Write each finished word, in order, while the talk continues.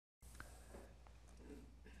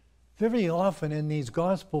Very often in these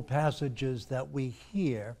gospel passages that we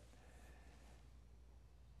hear,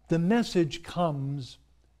 the message comes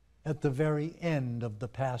at the very end of the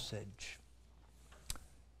passage.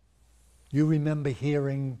 You remember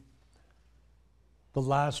hearing, the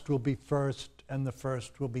last will be first and the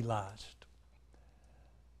first will be last.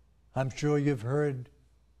 I'm sure you've heard,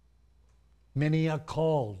 many are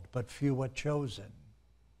called, but few are chosen.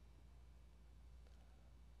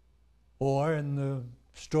 Or in the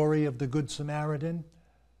story of the Good Samaritan,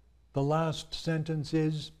 the last sentence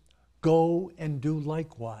is, go and do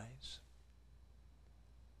likewise.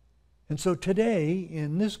 And so today,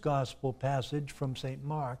 in this gospel passage from St.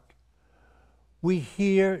 Mark, we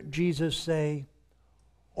hear Jesus say,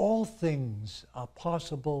 all things are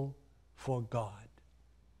possible for God.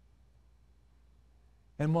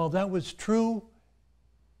 And while that was true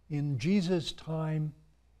in Jesus' time,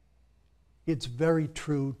 it's very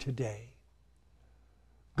true today.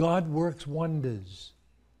 God works wonders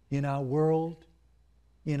in our world,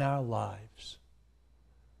 in our lives.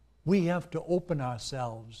 We have to open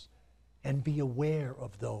ourselves and be aware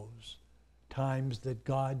of those times that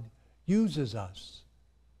God uses us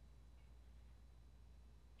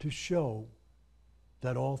to show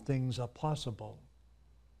that all things are possible.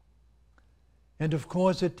 And of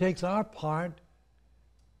course, it takes our part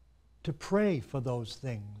to pray for those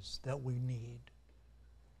things that we need,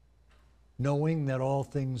 knowing that all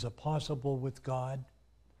things are possible with God,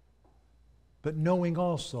 but knowing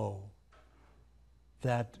also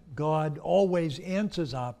that God always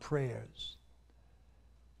answers our prayers,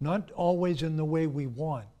 not always in the way we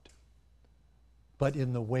want, but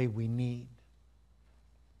in the way we need.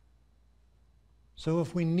 So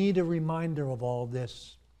if we need a reminder of all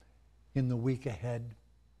this in the week ahead,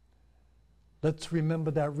 let's remember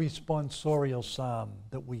that responsorial psalm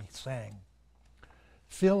that we sang.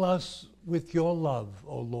 Fill us with your love,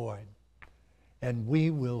 O Lord, and we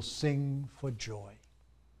will sing for joy.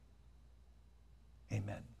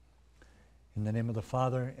 Amen. In the name of the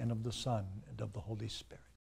Father, and of the Son, and of the Holy Spirit.